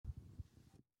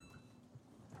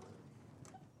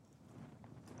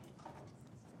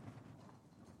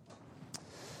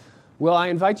Well, I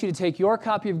invite you to take your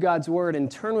copy of God's Word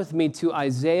and turn with me to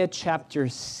Isaiah chapter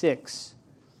 6.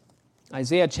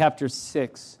 Isaiah chapter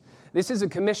 6. This is a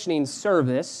commissioning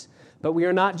service, but we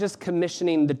are not just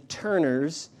commissioning the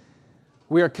turners.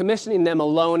 We are commissioning them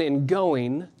alone in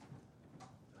going,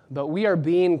 but we are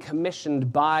being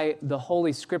commissioned by the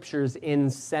Holy Scriptures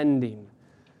in sending.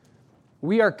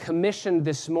 We are commissioned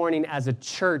this morning as a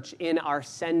church in our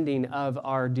sending of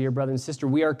our dear brother and sister.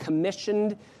 We are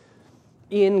commissioned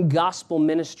in gospel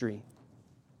ministry.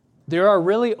 There are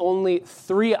really only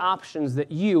three options that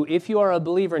you, if you are a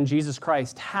believer in Jesus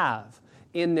Christ, have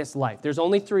in this life. There's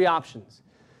only three options.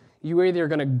 You are either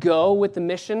going to go with the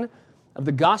mission of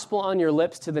the gospel on your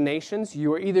lips to the nations,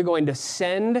 you are either going to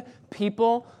send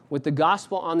people with the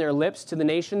gospel on their lips to the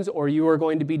nations, or you are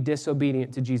going to be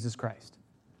disobedient to Jesus Christ.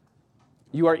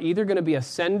 You are either going to be a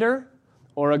sender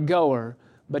or a goer,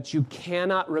 but you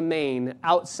cannot remain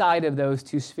outside of those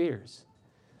two spheres.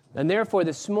 And therefore,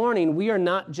 this morning, we are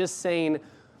not just saying,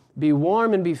 be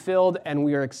warm and be filled, and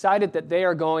we are excited that they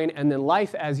are going, and then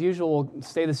life, as usual, will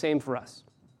stay the same for us.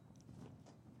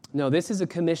 No, this is a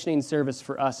commissioning service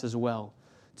for us as well,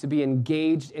 to be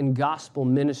engaged in gospel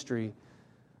ministry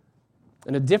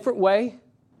in a different way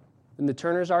than the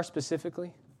Turners are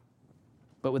specifically,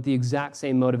 but with the exact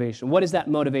same motivation. What is that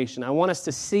motivation? I want us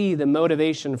to see the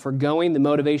motivation for going, the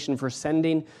motivation for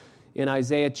sending in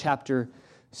Isaiah chapter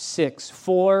 6.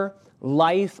 4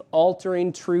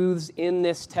 life-altering truths in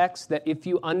this text that if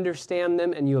you understand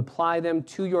them and you apply them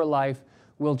to your life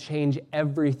will change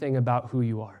everything about who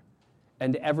you are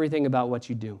and everything about what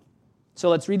you do. So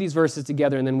let's read these verses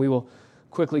together and then we will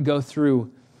quickly go through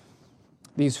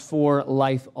these 4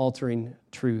 life-altering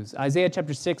truths. Isaiah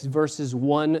chapter 6, verses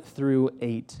 1 through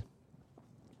 8.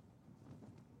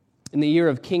 In the year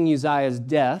of King Uzziah's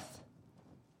death,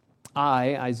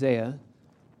 I, Isaiah,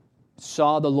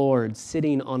 saw the Lord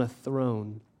sitting on a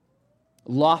throne,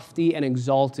 lofty and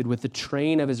exalted, with the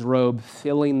train of his robe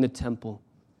filling the temple.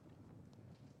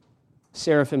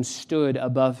 Seraphim stood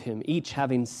above him, each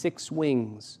having 6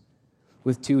 wings.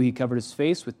 With 2 he covered his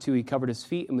face, with 2 he covered his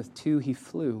feet, and with 2 he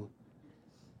flew.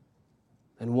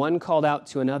 And one called out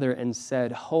to another and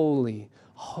said, Holy,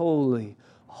 holy,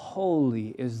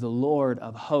 holy is the Lord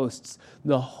of hosts.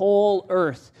 The whole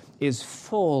earth is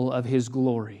full of his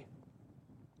glory.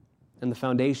 And the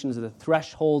foundations of the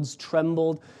thresholds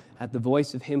trembled at the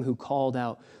voice of him who called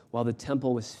out, while the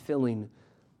temple was filling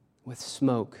with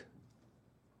smoke.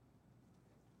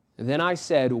 And then I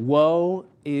said, Woe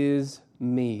is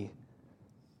me,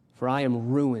 for I am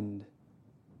ruined,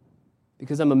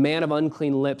 because I'm a man of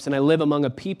unclean lips, and I live among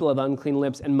a people of unclean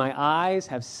lips, and my eyes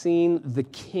have seen the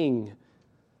King,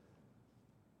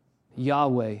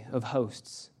 Yahweh of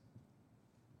hosts.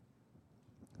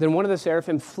 Then one of the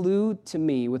seraphim flew to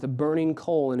me with a burning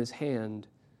coal in his hand,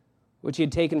 which he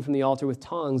had taken from the altar with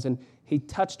tongs, and he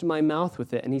touched my mouth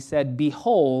with it, and he said,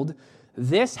 Behold,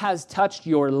 this has touched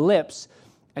your lips,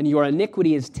 and your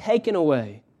iniquity is taken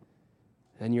away,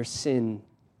 and your sin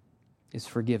is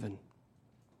forgiven.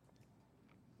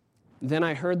 Then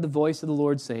I heard the voice of the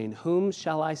Lord saying, Whom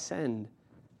shall I send?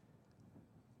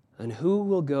 And who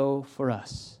will go for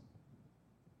us?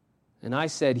 And I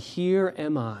said, Here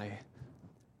am I.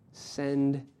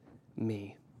 Send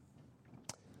me.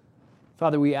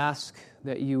 Father, we ask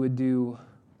that you would do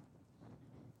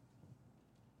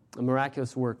a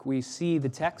miraculous work. We see the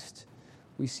text,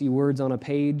 we see words on a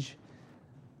page,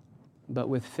 but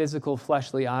with physical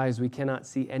fleshly eyes, we cannot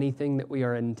see anything that we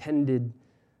are intended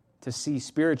to see,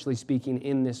 spiritually speaking,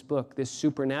 in this book, this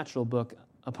supernatural book,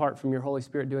 apart from your Holy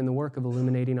Spirit doing the work of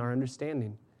illuminating our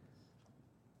understanding.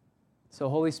 So,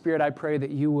 Holy Spirit, I pray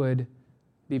that you would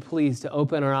be pleased to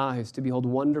open our eyes to behold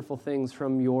wonderful things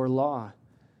from your law,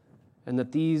 and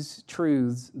that these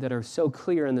truths that are so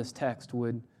clear in this text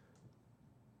would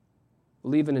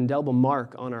leave an indelible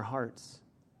mark on our hearts.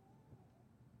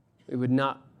 We would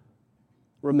not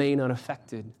remain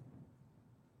unaffected.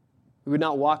 We would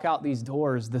not walk out these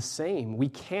doors the same. We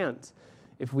can't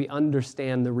if we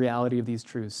understand the reality of these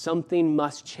truths. Something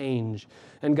must change.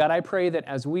 And God, I pray that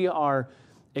as we are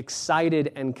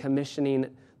excited and commissioning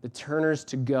the Turners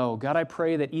to go, God, I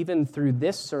pray that even through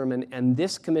this sermon and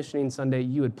this commissioning Sunday,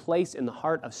 you would place in the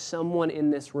heart of someone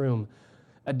in this room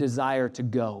a desire to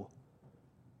go.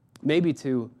 Maybe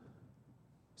to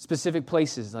specific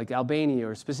places like Albania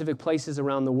or specific places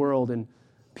around the world and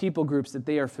people groups that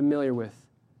they are familiar with.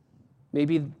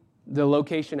 Maybe the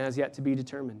location has yet to be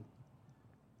determined.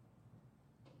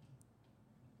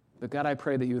 But God, I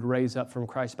pray that you would raise up from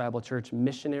Christ Bible Church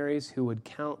missionaries who would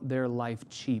count their life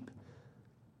cheap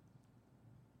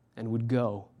and would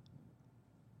go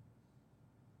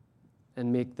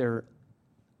and make their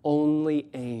only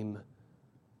aim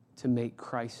to make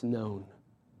Christ known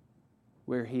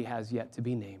where he has yet to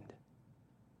be named.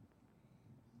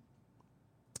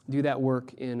 Do that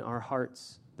work in our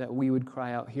hearts, that we would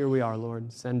cry out, here we are,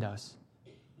 Lord, send us.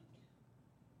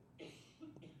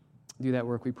 Do that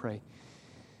work, we pray.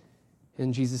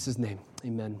 In Jesus' name,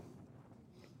 amen.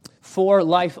 4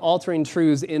 life-altering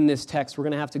truths in this text. We're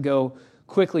going to have to go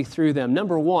quickly through them.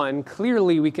 Number 1,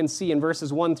 clearly we can see in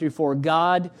verses 1 through 4,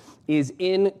 God is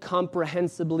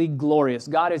incomprehensibly glorious.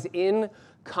 God is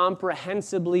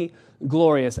incomprehensibly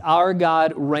glorious. Our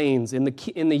God reigns. In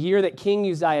the year that King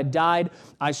Uzziah died,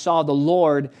 I saw the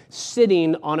Lord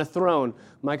sitting on a throne.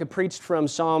 Micah preached from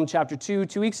Psalm chapter 2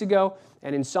 weeks ago,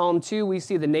 and in Psalm 2, we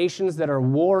see the nations that are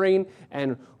warring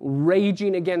and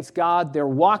raging against God. They're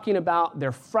walking about,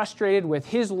 they're frustrated with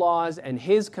his laws and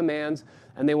his commands,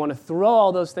 and they want to throw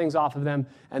all those things off of them.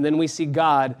 And then we see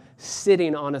God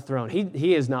sitting on a throne.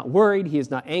 He is not worried. He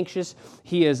is not anxious.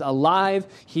 He is alive.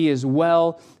 He is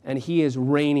well, and he is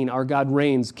reigning. Our God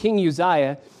reigns. King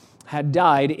Uzziah had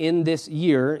died in this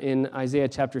year in Isaiah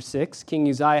chapter 6. King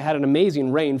Uzziah had an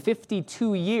amazing reign,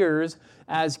 52 years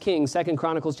as king. 2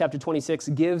 Chronicles chapter 26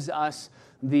 gives us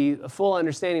the full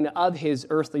understanding of his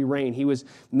earthly reign. He was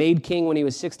made king when he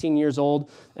was 16 years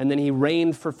old, and then he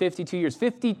reigned for 52 years.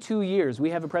 52 years.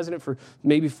 We have a president for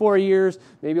maybe 4 years,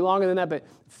 maybe longer than that, but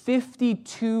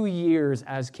 52 years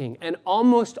as king. And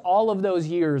almost all of those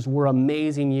years were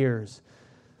amazing years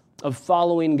of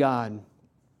following God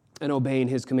and obeying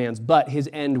his commands. But his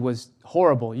end was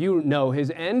horrible. You know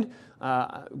his end.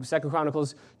 2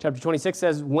 Chronicles chapter 26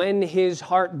 says, when his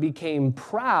heart became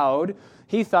proud,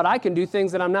 he thought, I can do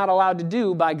things that I'm not allowed to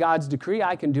do by God's decree.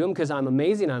 I can do them because I'm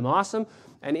amazing, I'm awesome.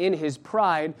 And in his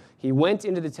pride, he went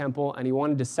into the temple and he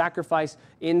wanted to sacrifice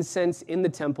incense in the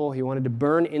temple. He wanted to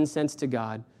burn incense to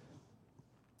God.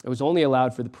 It was only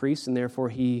allowed for the priests, and therefore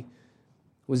he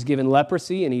was given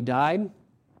leprosy and he died.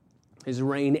 His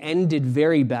reign ended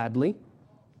very badly.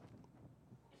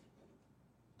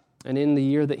 And in the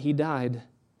year that he died,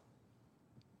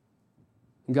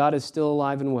 God is still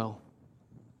alive and well.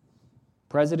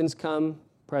 Presidents come,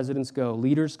 presidents go.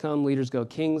 Leaders come, leaders go.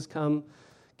 Kings come,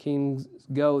 kings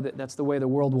go. That's the way the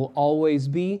world will always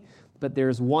be. But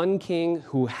there's one king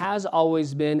who has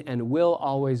always been and will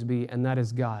always be, and that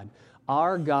is God.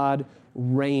 Our God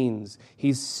reigns.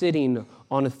 He's sitting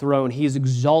on a throne. He's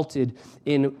exalted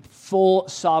in full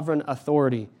sovereign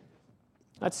authority.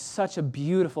 That's such a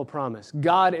beautiful promise.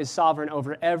 God is sovereign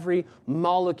over every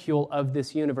molecule of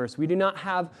this universe. We do not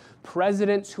have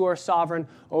presidents who are sovereign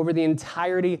over the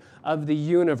entirety of the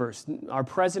universe. Our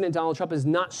president, Donald Trump, is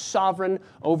not sovereign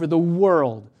over the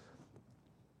world.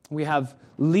 We have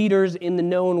leaders in the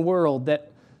known world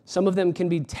that some of them can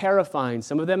be terrifying.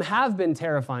 Some of them have been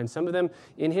terrifying. Some of them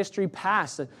in history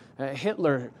past,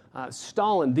 Hitler,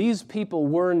 Stalin, these people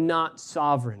were not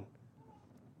sovereign.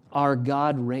 Our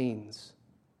God reigns.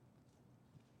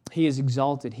 He is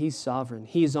exalted. He's sovereign.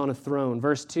 He is on a throne.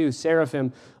 Verse 2,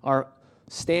 seraphim are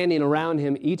standing around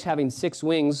him, each having 6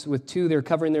 wings. With 2, they're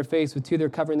covering their face. With 2, they're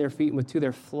covering their feet. And with 2,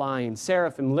 they're flying.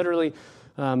 Seraphim, literally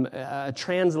a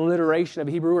transliteration of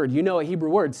a Hebrew word. You know a Hebrew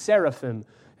word, seraphim.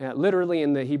 Literally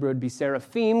in the Hebrew it would be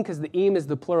seraphim, because the im is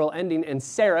the plural ending, and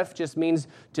seraph just means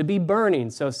to be burning.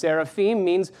 So seraphim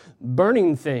means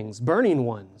burning things, burning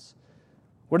ones.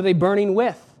 What are they burning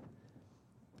with?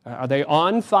 Are they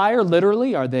on fire,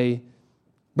 literally? Are they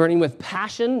burning with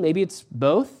passion? Maybe it's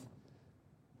both.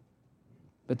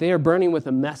 But they are burning with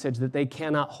a message that they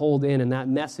cannot hold in, and that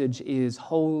message is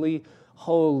holy,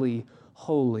 holy,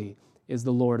 holy is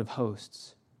the Lord of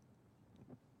hosts.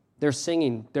 They're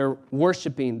singing, they're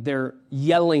worshiping, they're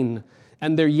yelling,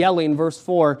 and their yelling, verse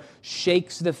 4,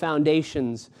 shakes the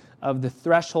foundations of the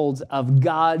thresholds of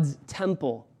God's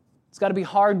temple. It's got to be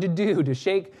hard to do, to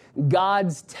shake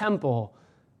God's temple.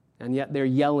 And yet their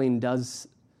yelling does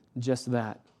just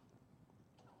that.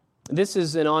 This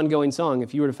is an ongoing song.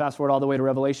 If you were to fast forward all the way to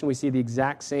Revelation, we see the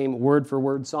exact same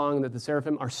word-for-word song that the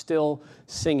seraphim are still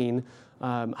singing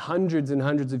hundreds and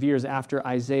hundreds of years after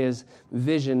Isaiah's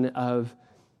vision of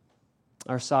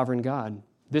our sovereign God.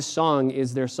 This song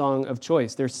is their song of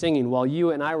choice. They're singing. While you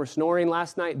and I were snoring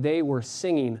last night, they were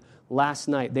singing last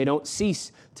night. They don't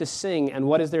cease to sing. And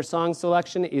what is their song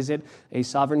selection? Is it a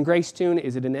Sovereign Grace tune?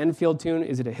 Is it an Enfield tune?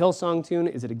 Is it a Hillsong tune?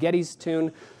 Is it a Geddes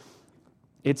tune?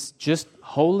 It's just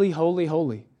holy, holy,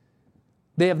 holy.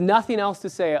 They have nothing else to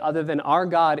say other than our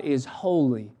God is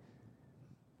holy.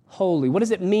 Holy. What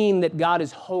does it mean that God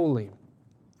is holy?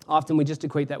 Often we just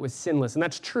equate that with sinless, and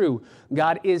that's true.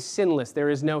 God is sinless. There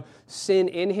is no sin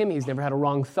in him. He's never had a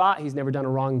wrong thought. He's never done a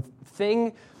wrong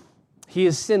thing. He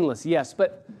is sinless, yes,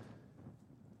 but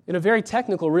In a very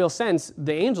technical, real sense,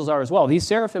 the angels are as well. These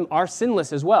seraphim are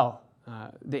sinless as well.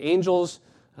 The angels,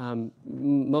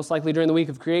 most likely during the week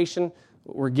of creation,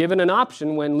 were given an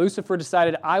option when Lucifer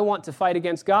decided, I want to fight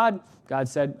against God. God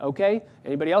said, okay,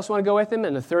 anybody else want to go with him?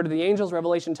 And a third of the angels,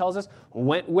 Revelation tells us,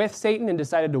 went with Satan and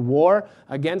decided to war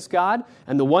against God.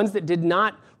 And the ones that did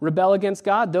not rebel against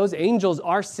God, those angels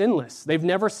are sinless. They've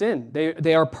never sinned.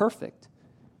 They are perfect.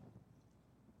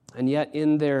 And yet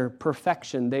in their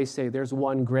perfection, they say there's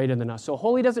one greater than us. So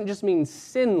holy doesn't just mean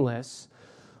sinless.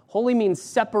 Holy means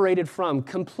separated from,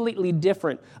 completely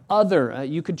different, other.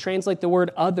 You could translate the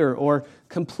word other or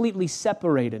completely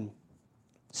separated.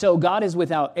 So God is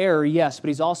without error, yes, but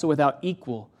he's also without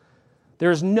equal.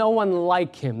 There's no one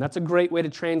like him. That's a great way to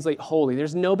translate holy.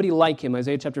 There's nobody like him.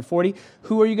 Isaiah chapter 40,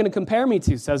 who are you going to compare me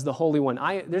to, says the Holy One.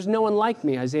 There's no one like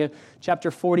me. Isaiah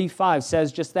chapter 45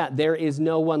 says just that. There is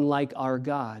no one like our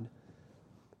God.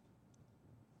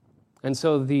 And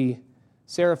so the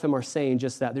seraphim are saying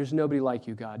just that. There's nobody like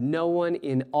you, God. No one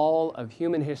in all of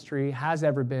human history has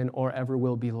ever been or ever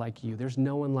will be like you. There's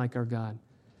no one like our God.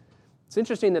 It's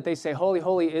interesting that they say, holy,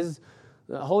 holy,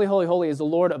 holy is the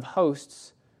Lord of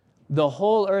hosts. The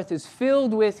whole earth is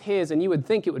filled with his, and you would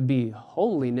think it would be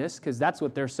holiness, because that's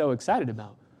what they're so excited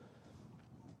about.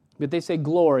 But they say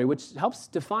glory, which helps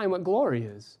define what glory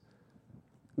is.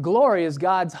 Glory is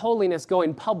God's holiness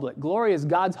going public. Glory is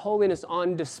God's holiness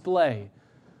on display.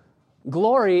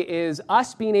 Glory is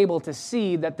us being able to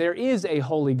see that there is a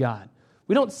holy God.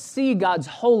 We don't see God's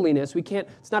holiness.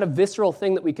 It's not a visceral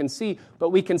thing that we can see, but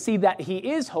we can see that he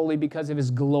is holy because of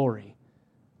his glory.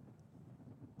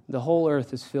 The whole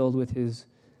earth is filled with his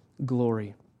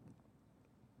glory.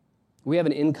 We have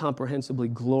an incomprehensibly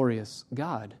glorious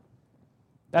God.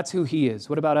 That's who he is.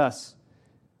 What about us?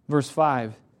 Verse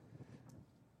 5.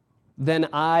 Then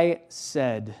I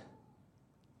said,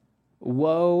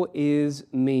 woe is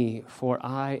me, for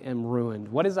I am ruined.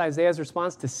 What is Isaiah's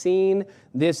response to seeing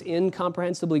this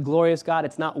incomprehensibly glorious God?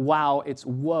 It's not wow, it's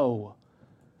woe.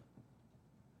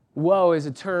 Woe is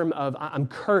a term of I'm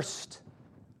cursed.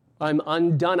 I'm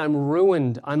undone, I'm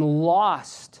ruined, I'm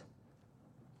lost.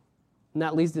 And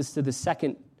that leads us to the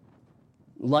second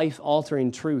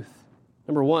life-altering truth.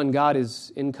 Number one, God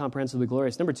is incomprehensibly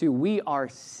glorious. Number two, we are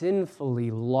sinfully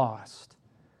lost.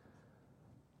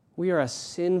 We are a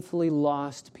sinfully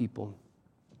lost people.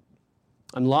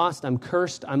 I'm lost, I'm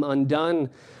cursed, I'm undone.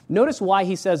 Notice why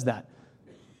he says that.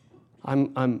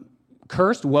 I'm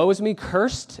cursed, woe is me,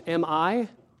 cursed am I,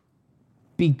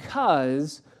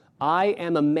 because I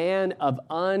am a man of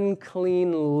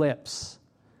unclean lips.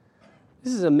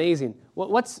 This is amazing.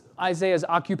 What's Isaiah's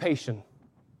occupation?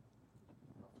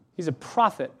 He's a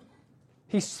prophet.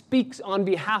 He speaks on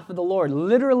behalf of the Lord.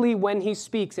 Literally, when he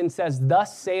speaks and says,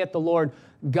 thus saith the Lord,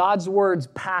 God's words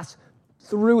pass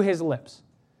through his lips.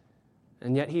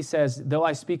 And yet he says, though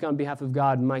I speak on behalf of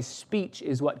God, my speech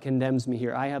is what condemns me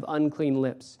here. I have unclean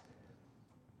lips.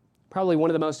 Probably one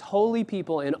of the most holy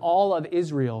people in all of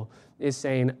Israel is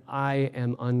saying, I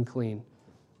am unclean.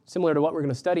 Similar to what we're going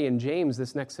to study in James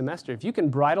this next semester. If you can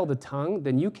bridle the tongue,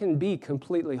 then you can be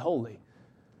completely holy.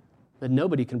 But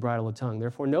nobody can bridle the tongue.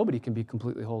 Therefore, nobody can be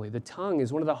completely holy. The tongue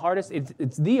is one of the hardest,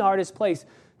 it's the hardest place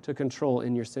to control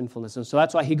in your sinfulness. And so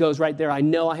that's why he goes right there. I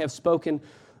know I have spoken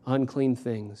unclean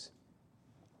things.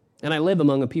 And I live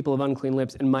among a people of unclean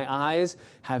lips, and my eyes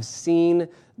have seen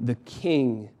the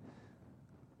King,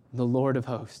 the Lord of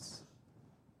hosts.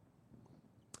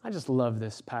 I just love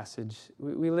this passage.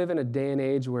 We live in a day and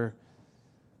age where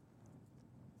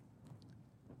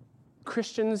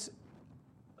Christians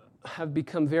have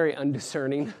become very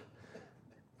undiscerning. Can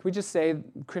we just say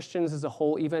Christians as a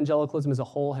whole, evangelicalism as a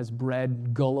whole, has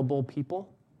bred gullible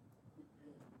people?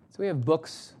 So we have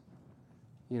books.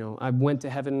 I went to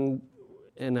heaven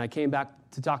and I came back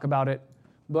to talk about it.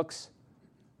 Books.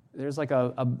 There's like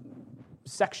a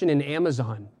section in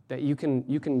Amazon that you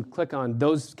can click on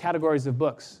those categories of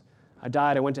books. I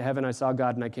died, I went to heaven, I saw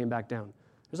God, and I came back down.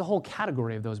 There's a whole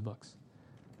category of those books.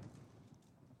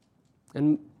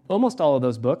 And almost all of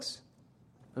those books,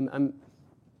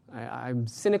 I'm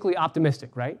cynically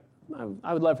optimistic, right?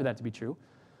 I would love for that to be true.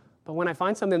 But when I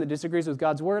find something that disagrees with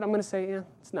God's word, I'm going to say, yeah,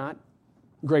 it's not.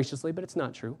 Graciously, but it's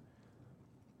not true.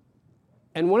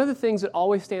 And one of the things that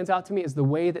always stands out to me is the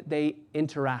way that they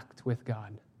interact with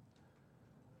God.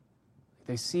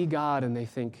 They see God and they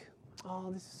think,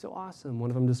 oh, this is so awesome. One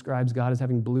of them describes God as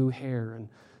having blue hair and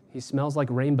he smells like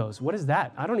rainbows. What is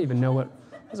that? I don't even know what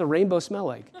does a rainbow smell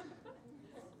like?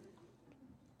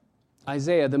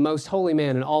 Isaiah, the most holy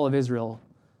man in all of Israel,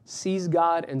 sees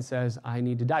God and says, I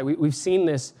need to die. We've seen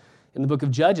this In the book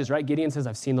of Judges, right, Gideon says,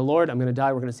 I've seen the Lord, I'm going to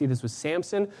die. We're going to see this with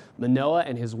Samson. Manoah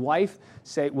and his wife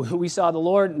say, we saw the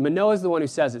Lord. Manoah is the one who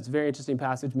says it. It's a very interesting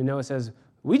passage. Manoah says,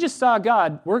 we just saw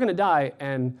God, we're going to die.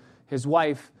 And his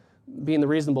wife, being the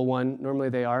reasonable one, normally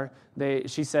they are,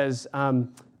 she says,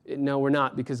 no, we're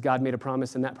not, because God made a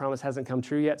promise, and that promise hasn't come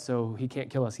true yet, so he can't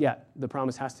kill us yet. The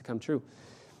promise has to come true.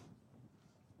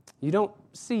 You don't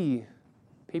see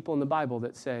people in the Bible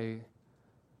that say,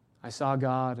 I saw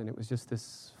God, and it was just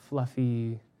this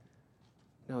fluffy.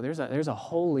 No, there's a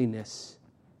holiness.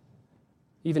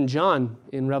 Even John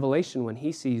in Revelation, when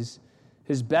he sees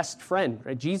his best friend,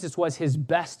 right? Jesus was his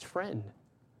best friend.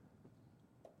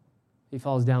 He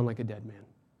falls down like a dead man.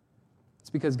 It's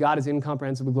because God is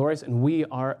incomprehensibly glorious, and we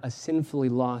are a sinfully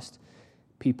lost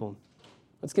people.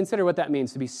 Let's consider what that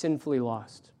means to be sinfully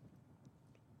lost.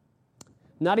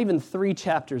 Not even 3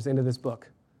 chapters into this book.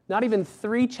 Not even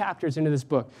 3 chapters into this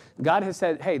book. God has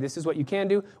said, hey, this is what you can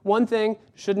do. One thing,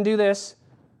 shouldn't do this.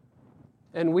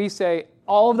 And we say,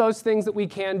 all of those things that we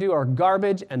can do are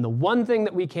garbage, and the one thing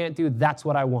that we can't do, that's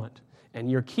what I want. And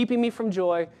you're keeping me from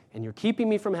joy, and you're keeping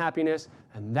me from happiness,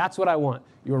 and that's what I want.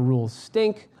 Your rules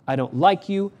stink. I don't like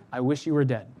you. I wish you were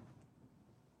dead.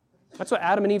 That's what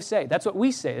Adam and Eve say. That's what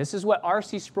we say. This is what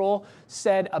R.C. Sproul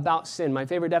said about sin. My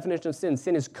favorite definition of sin.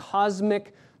 Sin is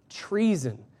cosmic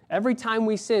treason. Every time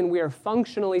we sin, we are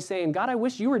functionally saying, God, I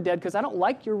wish you were dead because I don't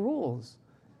like your rules.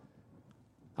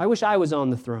 I wish I was on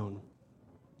the throne.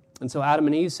 And so Adam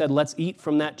and Eve said, let's eat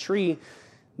from that tree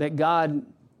that God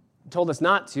told us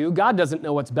not to. God doesn't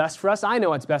know what's best for us. I know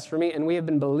what's best for me. And we have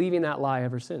been believing that lie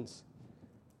ever since.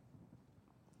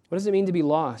 What does it mean to be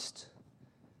lost?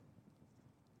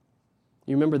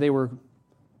 You remember they were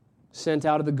sent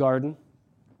out of the garden,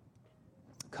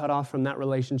 cut off from that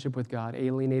relationship with God,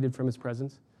 alienated from his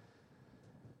presence.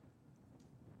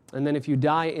 And then if you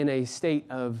die in a state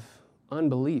of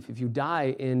unbelief, if you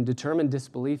die in determined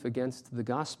disbelief against the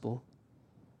gospel,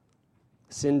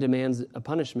 sin demands a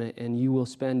punishment, and you will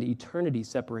spend eternity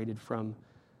separated from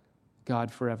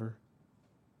God forever.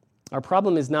 Our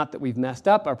problem is not that we've messed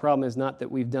up. Our problem is not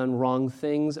that we've done wrong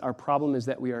things. Our problem is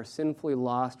that we are sinfully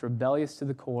lost, rebellious to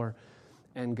the core,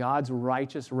 and God's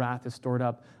righteous wrath is stored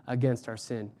up against our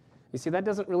sin. You see, that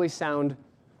doesn't really sound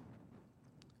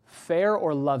fair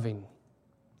or loving.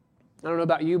 I don't know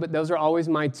about you, but those are always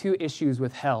my 2 issues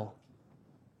with hell.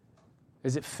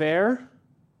 Is it fair?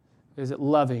 Is it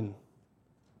loving?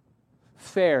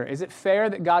 Fair. Is it fair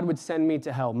that God would send me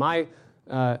to hell? My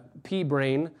pea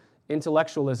brain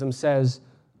intellectualism says,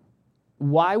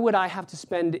 why would I have to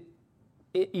spend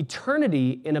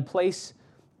eternity in a place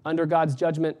under God's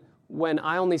judgment when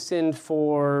I only sinned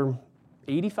for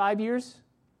 85 years?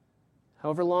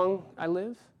 However long I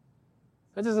live?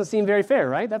 That doesn't seem very fair,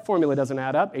 right? That formula doesn't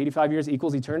add up. 85 years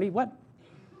equals eternity. What?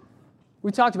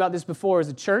 We talked about this before as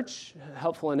a church. A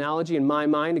helpful analogy in my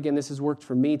mind. Again, this has worked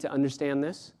for me to understand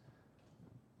this.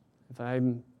 If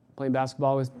I'm playing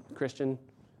basketball with Christian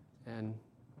and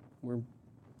we're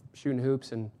shooting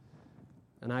hoops and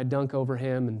I dunk over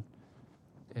him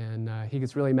and he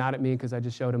gets really mad at me because I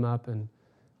just showed him up, and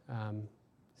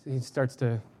he starts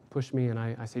to push me, and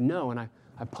I say no, and I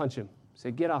punch him. I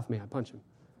say, get off me. I punch him.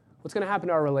 What's going to happen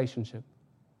to our relationship?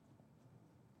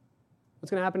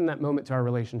 What's going to happen in that moment to our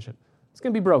relationship? It's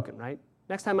going to be broken, right?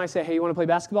 Next time I say, hey, you want to play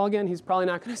basketball again? He's probably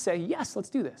not going to say, yes,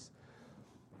 let's do this.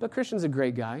 But Christian's a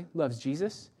great guy, loves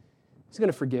Jesus. He's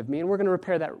going to forgive me, and we're going to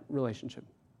repair that relationship.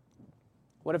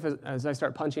 What if, as I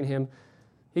start punching him,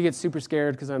 he gets super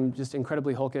scared because I'm just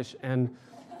incredibly hulkish, and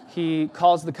he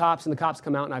calls the cops, and the cops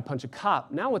come out, and I punch a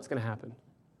cop. Now what's going to happen?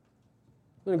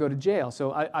 I'm going to go to jail.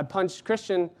 So I punch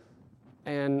Christian,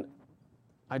 and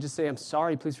I just say, I'm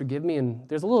sorry, please forgive me, and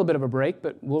there's a little bit of a break,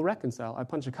 but we'll reconcile. I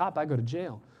punch a cop, I go to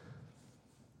jail.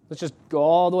 Let's just go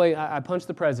all the way. I punch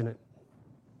the president.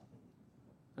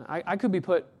 I could be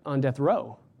put on death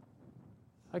row.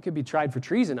 I could be tried for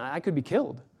treason. I could be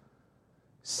killed.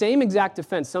 Same exact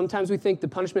offense. Sometimes we think the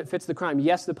punishment fits the crime.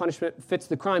 Yes, the punishment fits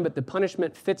the crime, but the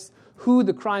punishment fits who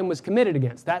the crime was committed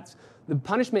against. That's the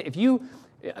punishment.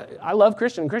 I love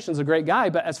Christian. Christian's a great guy,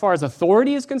 but as far as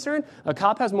authority is concerned, a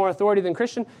cop has more authority than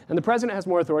Christian, and the president has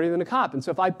more authority than a cop. And so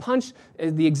if I punch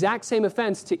the exact same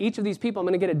offense to each of these people, I'm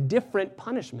going to get a different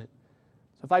punishment.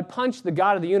 So if I punch the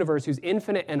God of the universe who's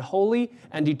infinite and holy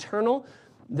and eternal,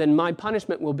 then my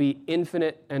punishment will be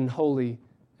infinite and holy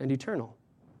and eternal.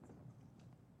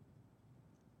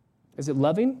 Is it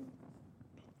loving?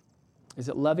 Is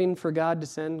it loving for God to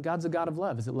send? God's a God of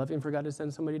love. Is it loving for God to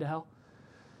send somebody to hell?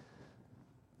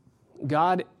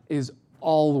 God is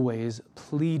always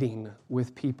pleading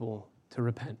with people to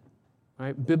repent.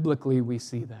 Right? Biblically, we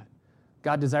see that.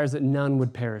 God desires that none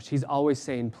would perish. He's always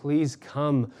saying, please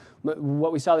come.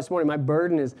 What we saw this morning, my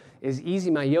burden is easy,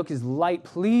 my yoke is light.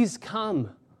 Please come.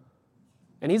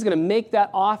 And he's going to make that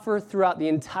offer throughout the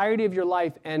entirety of your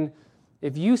life. And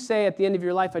if you say at the end of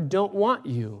your life, I don't want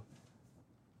you,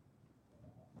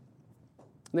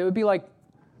 and it would be like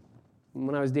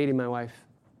when I was dating my wife.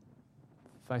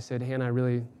 If I said, Hannah, I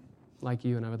really like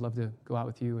you and I would love to go out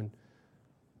with you, and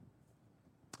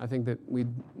I think that we'd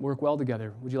work well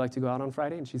together. Would you like to go out on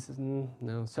Friday? And she says,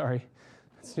 no, sorry.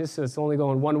 It's only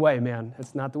going one way, man.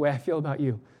 That's not the way I feel about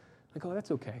you. I go,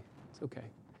 that's okay. It's okay.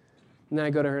 And then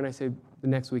I go to her and I say the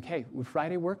next week, hey, would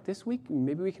Friday work this week?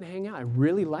 Maybe we can hang out. I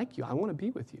really like you. I want to be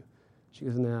with you. She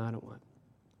goes, no, I don't want.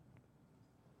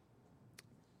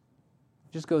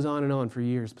 It just goes on and on for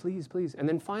years. Please, please. And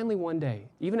then finally one day,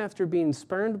 even after being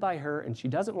spurned by her and she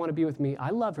doesn't want to be with me,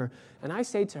 I love her. And I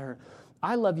say to her,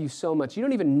 I love you so much. You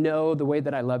don't even know the way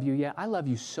that I love you yet. I love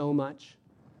you so much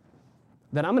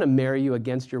that I'm going to marry you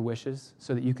against your wishes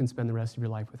so that you can spend the rest of your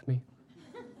life with me.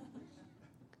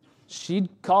 She'd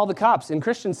call the cops in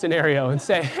Christian scenario and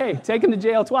say, hey, take him to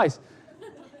jail twice.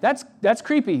 That's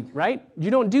creepy, right?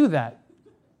 You don't do that.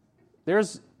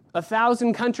 There's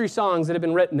 1,000 country songs that have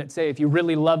been written that say, if you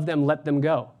really love them, let them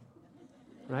go,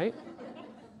 right?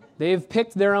 They've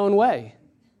picked their own way.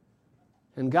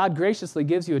 And God graciously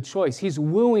gives you a choice. He's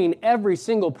wooing every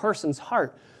single person's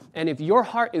heart. And if your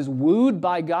heart is wooed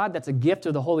by God, that's a gift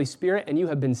of the Holy Spirit, and you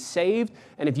have been saved.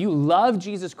 And if you love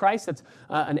Jesus Christ, that's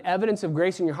an evidence of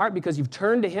grace in your heart because you've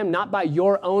turned to Him not by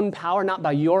your own power, not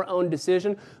by your own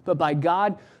decision, but by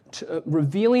God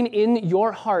revealing in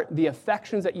your heart the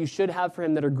affections that you should have for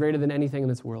Him that are greater than anything in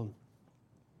this world.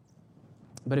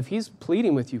 But if He's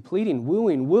pleading with you, pleading,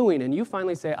 wooing, and you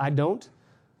finally say, I don't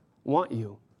want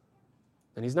you,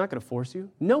 and He's not going to force you.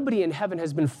 Nobody in heaven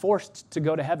has been forced to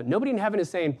go to heaven. Nobody in heaven is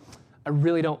saying, I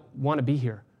really don't want to be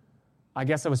here. I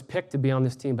guess I was picked to be on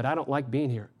this team, but I don't like being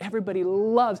here. Everybody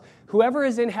loves, whoever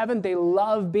is in heaven, they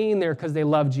love being there because they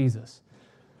love Jesus.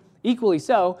 Equally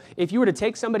so, if you were to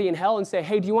take somebody in hell and say,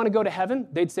 hey, do you want to go to heaven?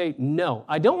 They'd say, no,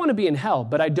 I don't want to be in hell,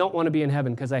 but I don't want to be in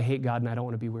heaven because I hate God and I don't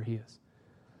want to be where He is.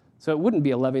 So it wouldn't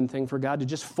be a loving thing for God to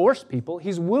just force people.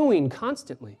 He's wooing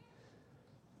constantly.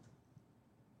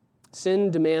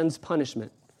 Sin demands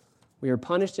punishment. We are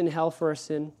punished in hell for our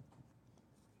sin.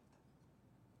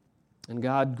 And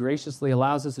God graciously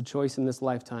allows us a choice in this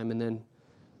lifetime, and then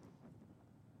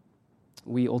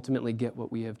we ultimately get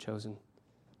what we have chosen.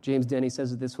 James Denny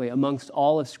says it this way, amongst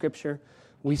all of Scripture,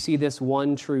 we see this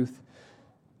one truth,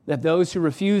 that those who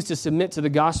refuse to submit to the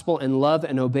gospel and love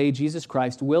and obey Jesus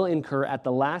Christ will incur at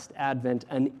the last advent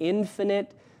an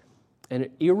infinite and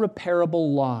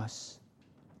irreparable loss.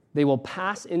 They will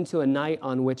pass into a night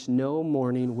on which no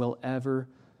morning will ever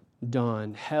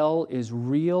dawn. Hell is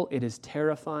real, it is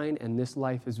terrifying, and this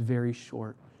life is very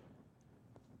short.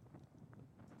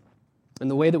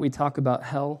 And the way that we talk about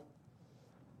hell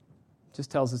just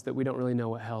tells us that we don't really know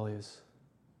what hell is.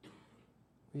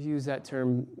 We use that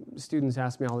term. Students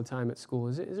ask me all the time at school,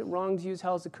 is it wrong to use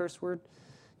hell as a curse word?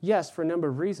 Yes, for a number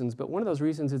of reasons, but one of those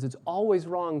reasons is it's always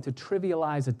wrong to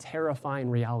trivialize a terrifying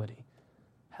reality.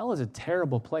 Hell is a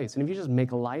terrible place, and if you just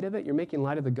make light of it, you're making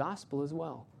light of the gospel as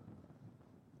well.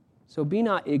 So be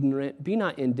not ignorant, be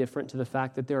not indifferent to the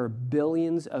fact that there are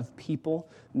billions of people,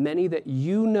 many that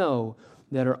you know,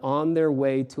 that are on their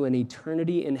way to an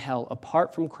eternity in hell,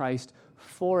 apart from Christ,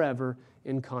 forever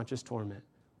in conscious torment.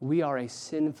 We are a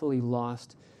sinfully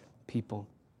lost people.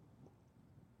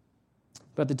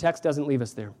 But the text doesn't leave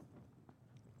us there.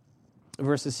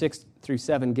 Verses 6 through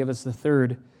 7 give us the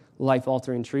third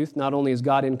life-altering truth. Not only is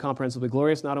God incomprehensibly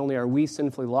glorious, not only are we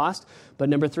sinfully lost, but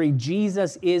number 3,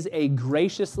 Jesus is a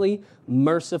graciously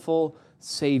merciful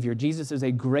Savior. Jesus is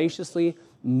a graciously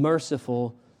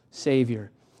merciful Savior.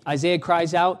 Isaiah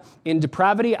cries out, in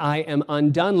depravity I am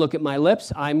undone. Look at my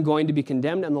lips. I'm going to be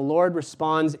condemned. And the Lord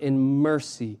responds in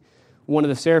mercy. One of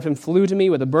the seraphim flew to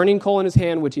me with a burning coal in his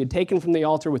hand, which he had taken from the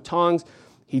altar with tongs.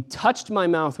 He touched my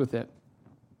mouth with it.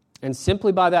 And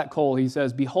simply by that coal, he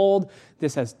says, behold,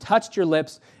 this has touched your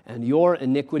lips, and your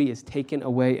iniquity is taken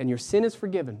away, and your sin is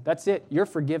forgiven. That's it. You're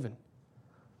forgiven.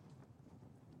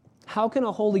 How can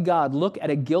a holy God look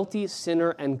at a guilty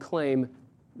sinner and claim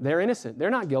they're innocent? They're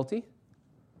not guilty.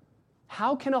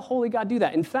 How can a holy God do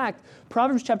that? In fact,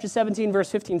 Proverbs chapter 17,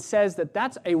 verse 15 says that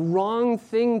that's a wrong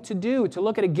thing to do, to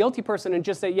look at a guilty person and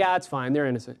just say, yeah, it's fine, they're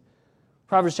innocent.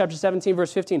 Proverbs chapter 17,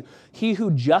 verse 15, he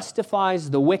who justifies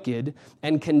the wicked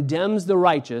and condemns the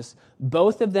righteous,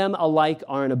 both of them alike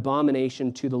are an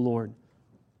abomination to the Lord.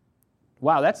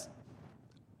 Wow, that's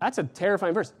a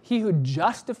terrifying verse. He who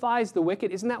justifies the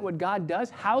wicked, isn't that what God does?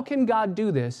 How can God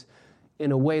do this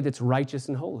in a way that's righteous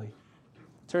and holy.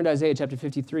 Turn to Isaiah chapter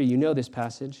 53. You know this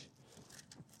passage.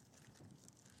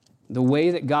 The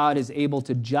way that God is able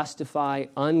to justify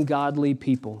ungodly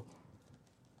people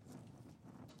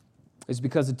is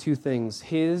because of two things.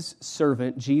 His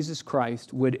servant, Jesus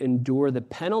Christ, would endure the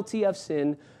penalty of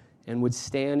sin and would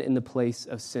stand in the place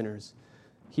of sinners.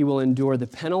 He will endure the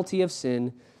penalty of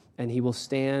sin and he will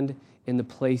stand in the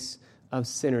place of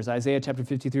sinners. Isaiah chapter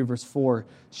 53, verse 4,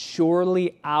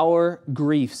 surely our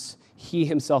griefs he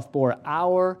himself bore,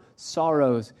 our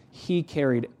sorrows he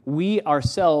carried. We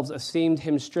ourselves esteemed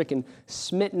him stricken,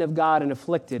 smitten of God and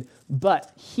afflicted,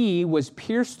 but he was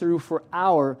pierced through for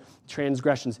our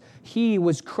transgressions. He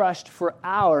was crushed for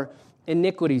our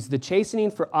iniquities. The chastening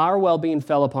for our well-being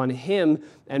fell upon him,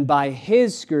 and by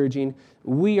his scourging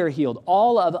we are healed.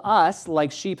 All of us,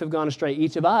 like sheep, have gone astray.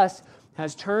 Each of us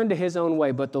has turned to his own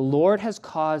way, but the Lord has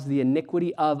caused the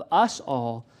iniquity of us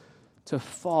all to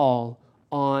fall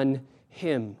on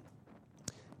him.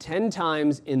 10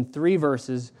 times in 3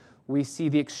 verses, we see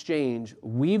the exchange.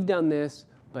 We've done this,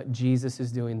 but Jesus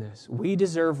is doing this. We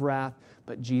deserve wrath,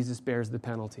 but Jesus bears the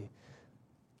penalty.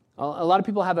 A lot of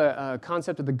people have a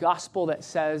concept of the gospel that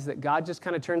says that God just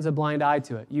kind of turns a blind eye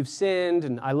to it. You've sinned,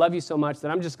 and I love you so much that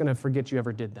I'm just going to forget you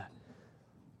ever did that.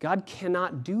 God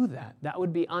cannot do that. That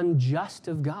would be unjust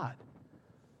of God.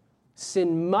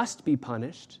 Sin must be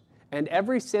punished, and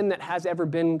every sin that has ever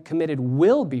been committed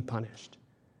will be punished.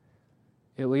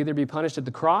 It will either be punished at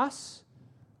the cross,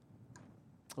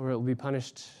 or it will be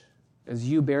punished as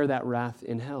you bear that wrath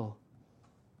in hell.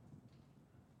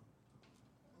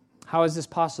 How is this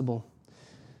possible?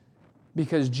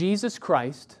 Because Jesus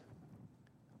Christ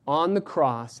on the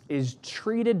cross is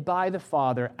treated by the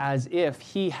Father as if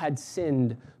he had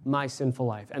sinned my sinful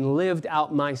life and lived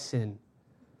out my sin.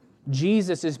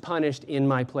 Jesus is punished in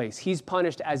my place. He's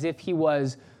punished as if he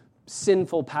was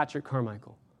sinful Patrick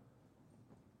Carmichael.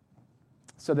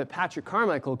 So that Patrick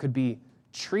Carmichael could be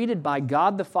treated by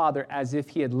God the Father as if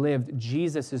he had lived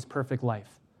Jesus' perfect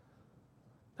life.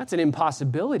 That's an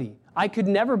impossibility. I could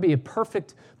never be a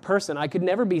perfect person. I could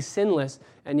never be sinless.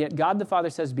 And yet God the Father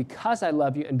says, because I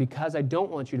love you and because I don't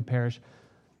want you to perish,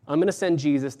 I'm going to send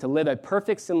Jesus to live a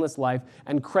perfect sinless life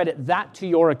and credit that to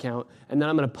your account. And then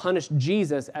I'm going to punish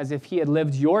Jesus as if he had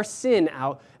lived your sin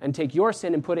out and take your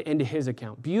sin and put it into his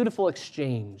account. Beautiful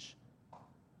exchange.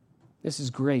 This is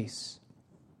grace.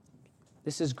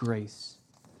 This is grace.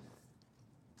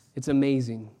 It's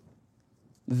amazing.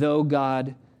 Though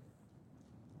God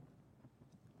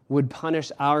would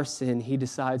punish our sin, he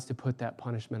decides to put that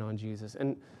punishment on Jesus.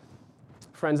 And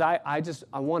friends, I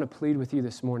want to plead with you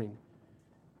this morning.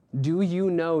 Do you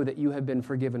know that you have been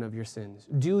forgiven of your sins?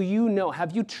 Do you know,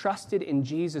 have you trusted in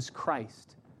Jesus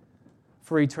Christ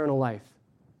for eternal life?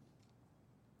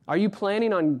 Are you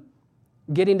planning on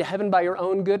getting to heaven by your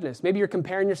own goodness? Maybe you're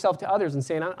comparing yourself to others and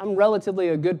saying, I'm relatively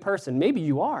a good person. Maybe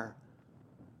you are.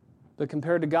 But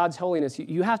compared to God's holiness,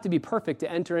 you have to be perfect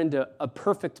to enter into a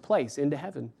perfect place, into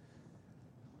heaven.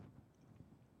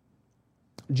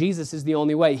 Jesus is the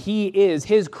only way.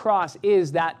 His cross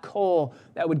is that coal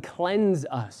that would cleanse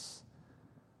us.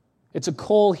 It's a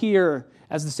coal here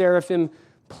as the seraphim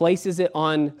places it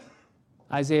on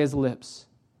Isaiah's lips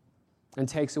and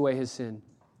takes away his sin.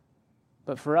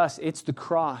 But for us, it's the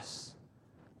cross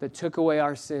that took away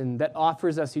our sin, that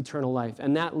offers us eternal life.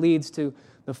 And that leads to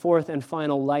the fourth and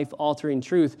final life-altering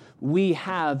truth. We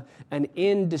have an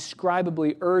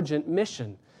indescribably urgent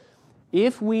mission.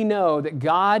 If we know that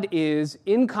God is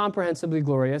incomprehensibly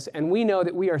glorious, and we know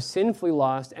that we are sinfully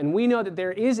lost, and we know that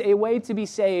there is a way to be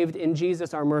saved in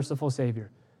Jesus, our merciful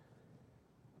Savior,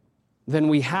 then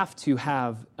we have to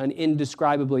have an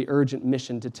indescribably urgent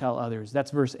mission to tell others.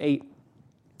 That's verse 8.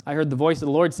 I heard the voice of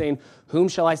the Lord saying, "Whom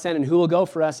shall I send, and who will go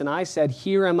for us?" And I said,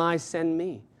 "Here am I, send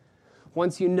me."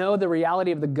 Once you know the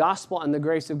reality of the gospel and the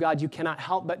grace of God, you cannot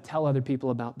help but tell other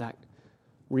people about that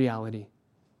reality.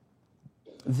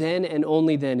 Then and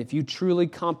only then, if you truly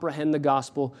comprehend the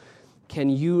gospel, can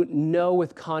you know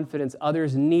with confidence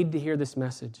others need to hear this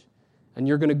message, and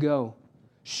you're going to go.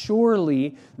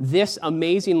 Surely this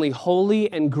amazingly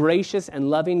holy and gracious and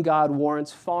loving God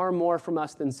warrants far more from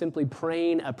us than simply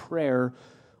praying a prayer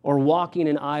or walking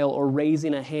an aisle or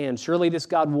raising a hand. Surely this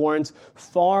God warrants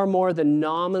far more than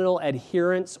nominal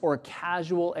adherence or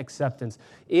casual acceptance.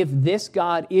 If this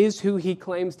God is who he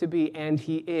claims to be, and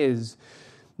he is,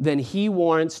 then he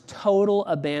warrants total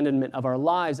abandonment of our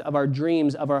lives, of our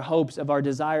dreams, of our hopes, of our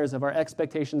desires, of our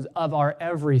expectations, of our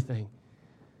everything.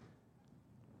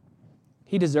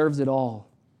 He deserves it all.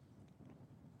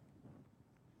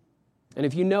 And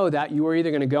if you know that, you are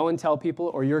either going to go and tell people,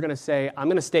 or you're going to say, I'm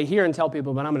going to stay here and tell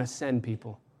people, but I'm going to send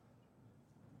people.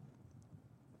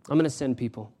 I'm going to send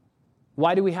people.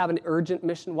 Why do we have an urgent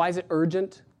mission? Why is it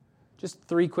urgent? Just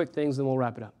 3 quick things and we'll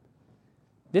wrap it up.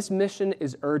 This mission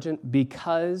is urgent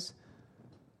because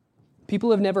people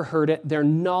have never heard it. Their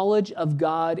knowledge of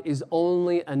God is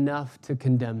only enough to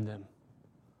condemn them.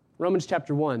 Romans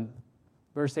chapter 1,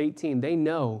 verse 18, they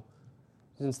know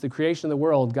since the creation of the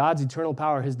world, God's eternal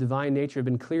power, his divine nature have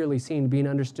been clearly seen, being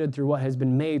understood through what has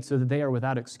been made so that they are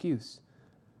without excuse.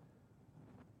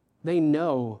 They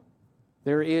know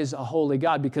there is a holy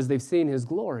God because they've seen his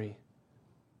glory.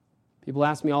 People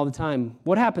ask me all the time,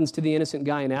 what happens to the innocent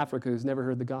guy in Africa who's never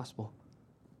heard the gospel?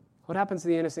 What happens to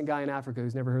the innocent guy in Africa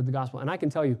who's never heard the gospel? And I can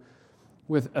tell you,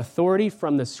 with authority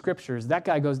from the scriptures, that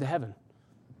guy goes to heaven.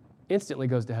 Instantly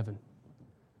goes to heaven.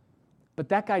 But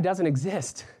that guy doesn't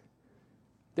exist.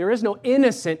 There is no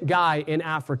innocent guy in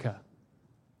Africa.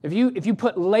 If you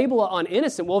put label on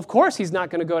innocent, well, of course he's not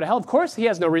going to go to hell. Of course he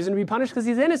has no reason to be punished because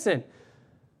he's innocent.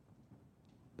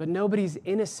 But nobody's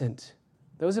innocent.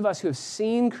 Those of us who have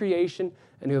seen creation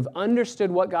and who have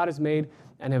understood what God has made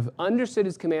and have understood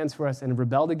his commands for us and have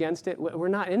rebelled against it, we're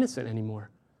not innocent anymore.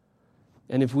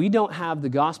 And if we don't have the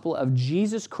gospel of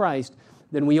Jesus Christ,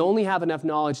 then we only have enough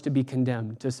knowledge to be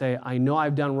condemned, to say, I know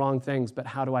I've done wrong things, but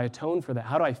how do I atone for that?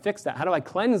 How do I fix that? How do I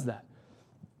cleanse that?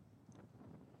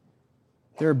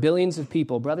 There are billions of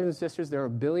people, brothers and sisters, there are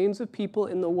billions of people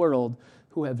in the world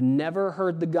who have never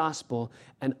heard the gospel,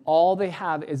 and all they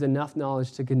have is enough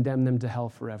knowledge to condemn them to hell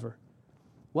forever.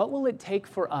 What will it take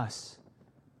for us?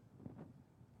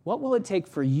 What will it take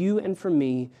for you and for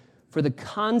me for the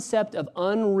concept of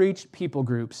unreached people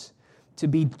groups to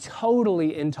be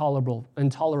totally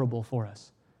intolerable for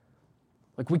us?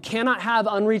 Like, we cannot have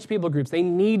unreached people groups. They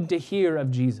need to hear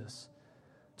of Jesus.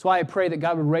 That's why I pray that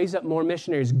God would raise up more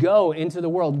missionaries. Go into the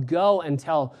world. Go and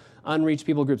tell unreached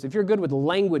people groups. If you're good with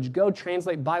language, go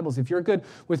translate Bibles. If you're good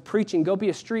with preaching, go be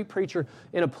a street preacher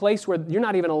in a place where you're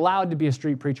not even allowed to be a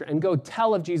street preacher, and go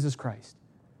tell of Jesus Christ.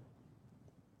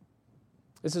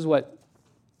 This is what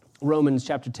Romans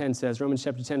chapter 10 says. Romans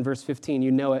chapter 10, verse 15,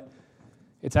 you know it.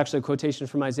 It's actually a quotation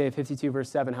from Isaiah 52, verse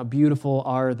 7. How beautiful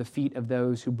are the feet of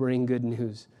those who bring good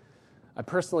news. I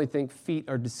personally think feet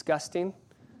are disgusting.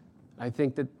 I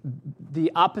think that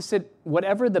the opposite,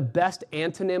 whatever the best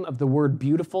antonym of the word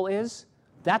beautiful is,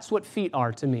 that's what feet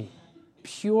are to me.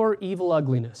 Pure evil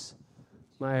ugliness.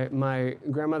 My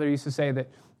grandmother used to say that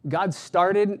God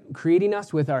started creating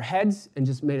us with our heads and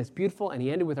just made us beautiful, and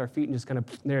he ended with our feet and just kind of,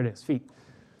 there it is, feet.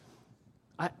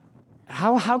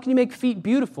 How can you make feet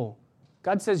beautiful?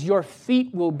 God says your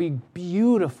feet will be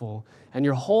beautiful and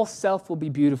your whole self will be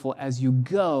beautiful as you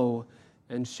go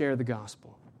and share the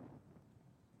gospel.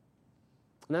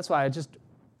 And that's why to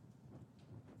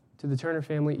the Turner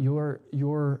family,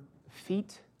 your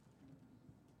feet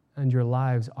and your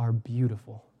lives are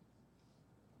beautiful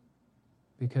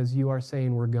because you are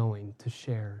saying we're going to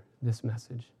share this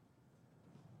message.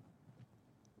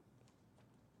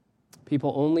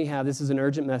 This is an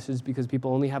urgent message because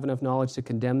people only have enough knowledge to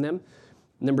condemn them.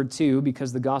 Number 2,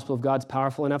 because the gospel of God's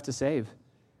powerful enough to save.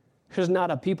 There's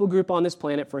not a people group on this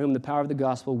planet for whom the power of the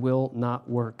gospel will not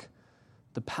work.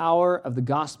 The power of the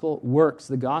gospel works.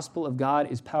 The gospel of God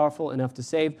is powerful enough to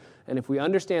save. And if we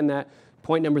understand that,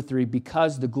 point number 3,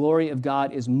 because the glory of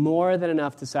God is more than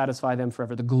enough to satisfy them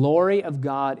forever. The glory of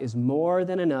God is more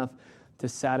than enough to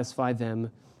satisfy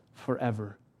them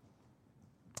forever.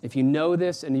 If you know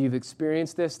this and you've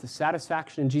experienced this, the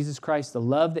satisfaction in Jesus Christ, the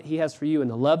love that he has for you and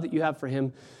the love that you have for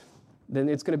him, then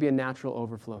it's going to be a natural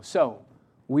overflow. So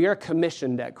we are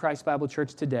commissioned at Christ Bible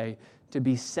Church today to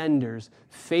be senders,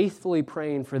 faithfully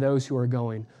praying for those who are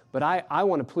going. But I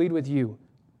want to plead with you.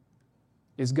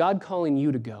 Is God calling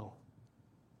you to go?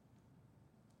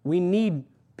 We need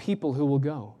people who will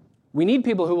go. We need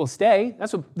people who will stay.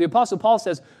 That's what the Apostle Paul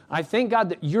says. I thank God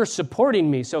that you're supporting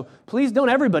me, so please don't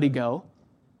everybody go.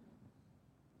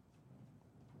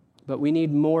 But we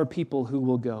need more people who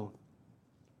will go.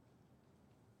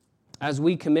 As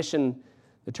we commission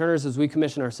the Turners, as we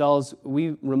commission ourselves,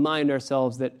 we remind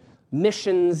ourselves that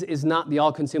missions is not the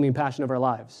all-consuming passion of our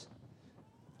lives.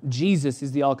 Jesus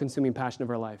is the all-consuming passion of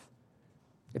our life.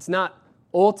 It's not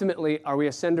ultimately, are we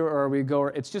a sender or are we a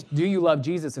goer? It's just, do you love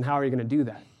Jesus and how are you going to do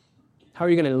that? How are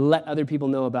you going to let other people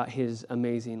know about his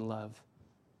amazing love?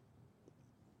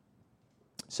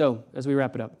 So, as we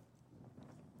wrap it up,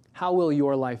 how will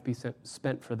your life be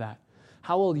spent for that?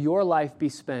 How will your life be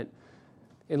spent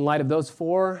in light of those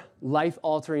 4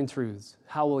 life-altering truths?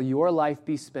 How will your life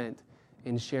be spent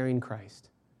in sharing Christ?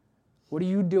 What are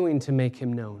you doing to make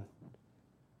him known?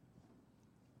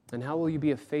 And how will you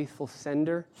be a faithful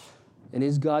sender? And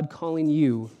is God calling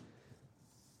you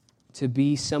to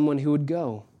be someone who would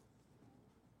go?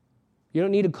 You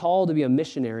don't need a call to be a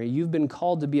missionary. You've been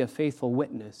called to be a faithful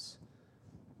witness.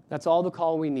 That's all the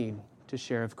call we need to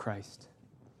share of Christ.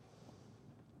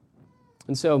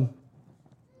 And so,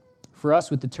 for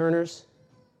us with the Turners,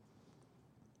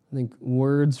 I think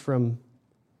words from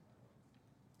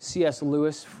C.S.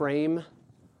 Lewis frame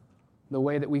the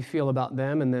way that we feel about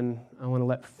them, and then I want to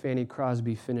let Fanny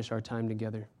Crosby finish our time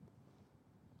together.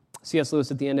 C.S.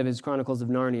 Lewis, at the end of his Chronicles of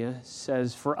Narnia,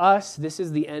 says, "For us, this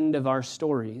is the end of our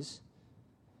stories,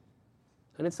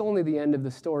 and it's only the end of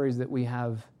the stories that we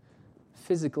have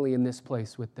physically in this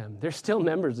place with them. They're still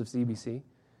members of CBC,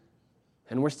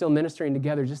 and we're still ministering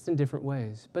together just in different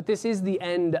ways. But this is the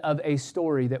end of a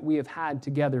story that we have had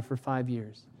together for 5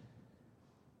 years.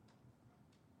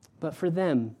 But for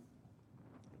them,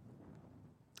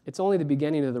 it's only the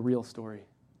beginning of the real story.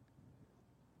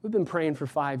 We've been praying for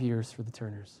 5 years for the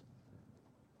Turners.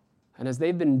 And as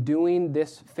they've been doing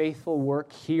this faithful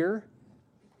work here,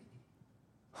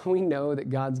 we know that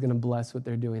God's going to bless what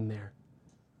they're doing there.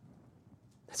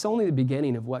 It's only the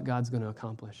beginning of what God's going to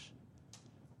accomplish.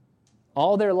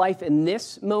 All their life in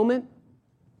this moment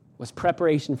was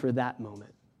preparation for that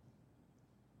moment,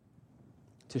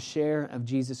 to share of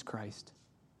Jesus Christ.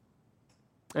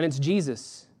 And it's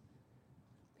Jesus.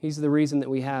 He's the reason that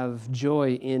we have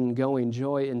joy in going,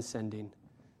 joy in sending.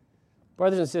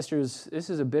 Brothers and sisters, this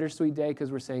is a bittersweet day because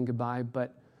we're saying goodbye,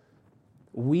 but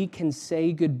we can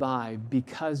say goodbye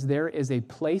because there is a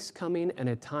place coming and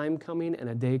a time coming and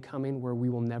a day coming where we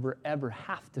will never, ever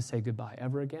have to say goodbye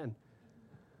ever again.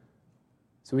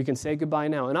 So we can say goodbye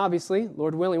now. And obviously,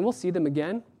 Lord willing, we'll see them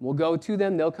again. We'll go to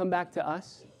them. They'll come back to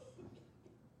us.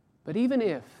 But even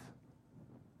if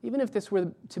this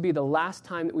were to be the last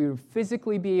time that we would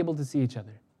physically be able to see each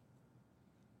other,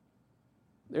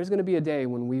 there's going to be a day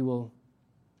when we will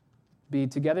be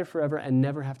together forever and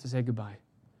never have to say goodbye.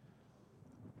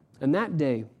 And that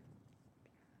day,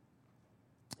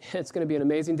 it's going to be an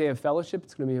amazing day of fellowship.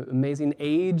 It's going to be an amazing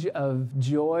age of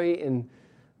joy in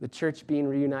the church being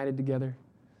reunited together.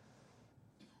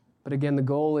 But again, the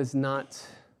goal is not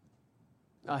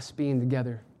us being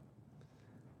together.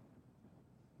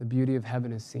 The beauty of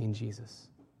heaven is seeing Jesus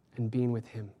and being with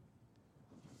him.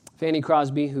 Fanny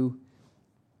Crosby, who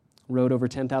wrote over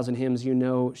 10,000 hymns, you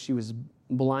know she was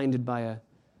blinded by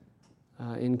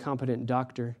an incompetent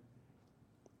doctor.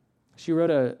 She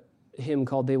wrote a hymn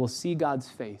called "They Will See God's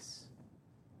Face."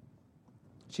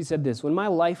 She said this: "When my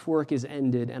life work is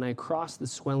ended and I cross the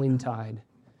swelling tide,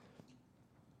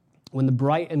 when the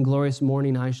bright and glorious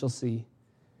morning I shall see,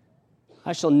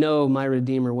 I shall know my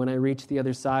Redeemer when I reach the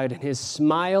other side, and his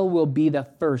smile will be the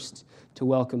first to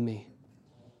welcome me.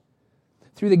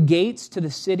 Through the gates to the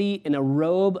city in a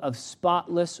robe of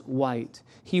spotless white,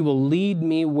 he will lead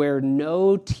me where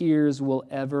no tears will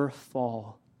ever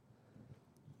fall.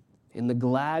 In the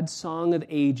glad song of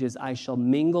ages I shall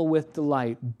mingle with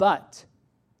delight, but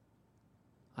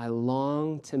I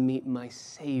long to meet my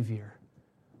Savior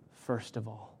first of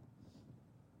all."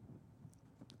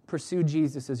 Pursue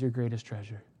Jesus as your greatest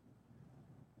treasure.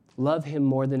 Love him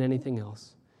more than anything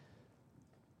else,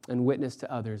 and witness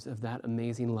to others of that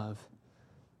amazing love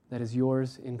that is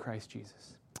yours in Christ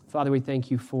Jesus. Father, we thank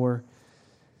you for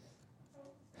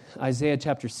Isaiah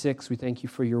chapter 6. We thank you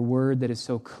for your word that is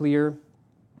so clear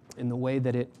in the way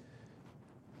that it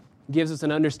gives us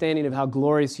an understanding of how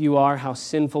glorious you are, how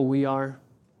sinful we are,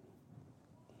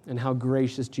 and how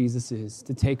gracious Jesus is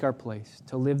to take our place,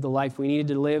 to live the life we needed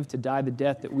to live, to die the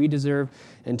death that we deserve,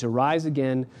 and to rise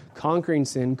again, conquering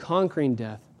sin, conquering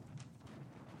death,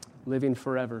 living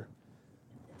forever,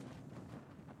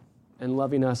 and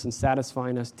loving us and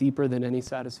satisfying us deeper than any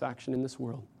satisfaction in this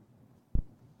world.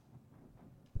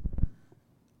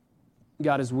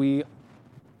 God, as we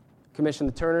commission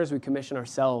the Turners, we commission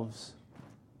ourselves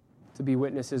to be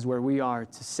witnesses where we are,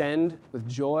 to send with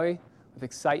joy, with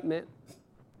excitement,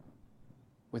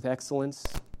 with excellence,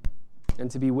 and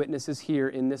to be witnesses here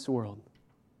in this world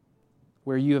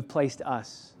where you have placed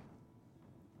us,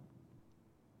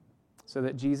 so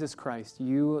that Jesus Christ,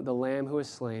 you, the Lamb who is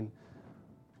slain,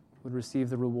 would receive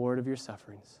the reward of your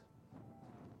sufferings.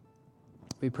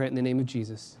 We pray it in the name of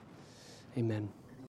Jesus. Amen.